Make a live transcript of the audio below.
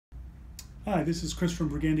Hi, this is Chris from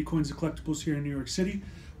Brigandy Coins and Collectibles here in New York City.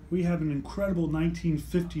 We have an incredible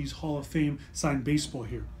 1950s Hall of Fame signed baseball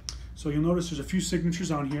here. So you'll notice there's a few signatures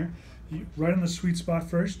on here. Right on the sweet spot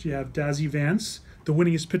first, you have Dazzy Vance, the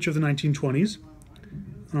winningest pitcher of the 1920s.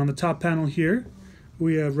 And on the top panel here,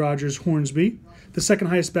 we have Rogers Hornsby, the second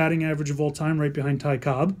highest batting average of all time, right behind Ty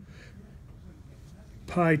Cobb.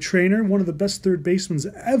 Traynor, one of the best third basemen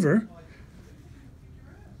ever.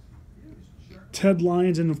 Ted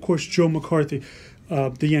Lyons, and of course Joe McCarthy,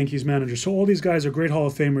 the Yankees manager. So all these guys are great Hall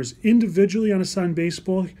of Famers. Individually on a signed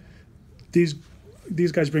baseball, these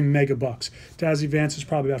guys bring mega bucks. Dazzy Vance is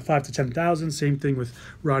probably about 5,000 to 10,000. Same thing with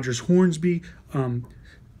Rogers Hornsby.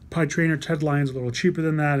 Traynor, Ted Lyons a little cheaper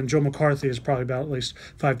than that, and Joe McCarthy is probably about at least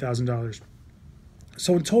 $5,000.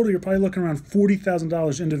 So in total, you're probably looking around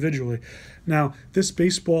 $40,000 individually. Now, this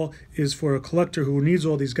baseball is for a collector who needs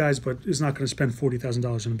all these guys, but is not going to spend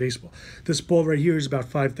 $40,000 on a baseball. This ball right here is about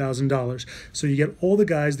 $5,000. So you get all the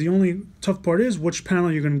guys. The only tough part is which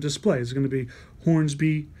panel you're going to display. Is it going to be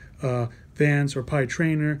Hornsby, Vance, or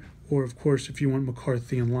Traynor, or of course, if you want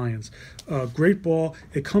McCarthy and Lyons. Great ball.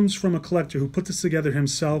 It comes from a collector who put this together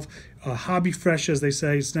himself. Hobby fresh, as they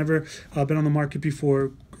say. It's never been on the market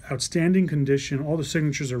before. Outstanding condition. All the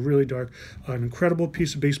signatures are really dark. An incredible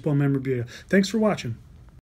piece of baseball memorabilia. Thanks for watching.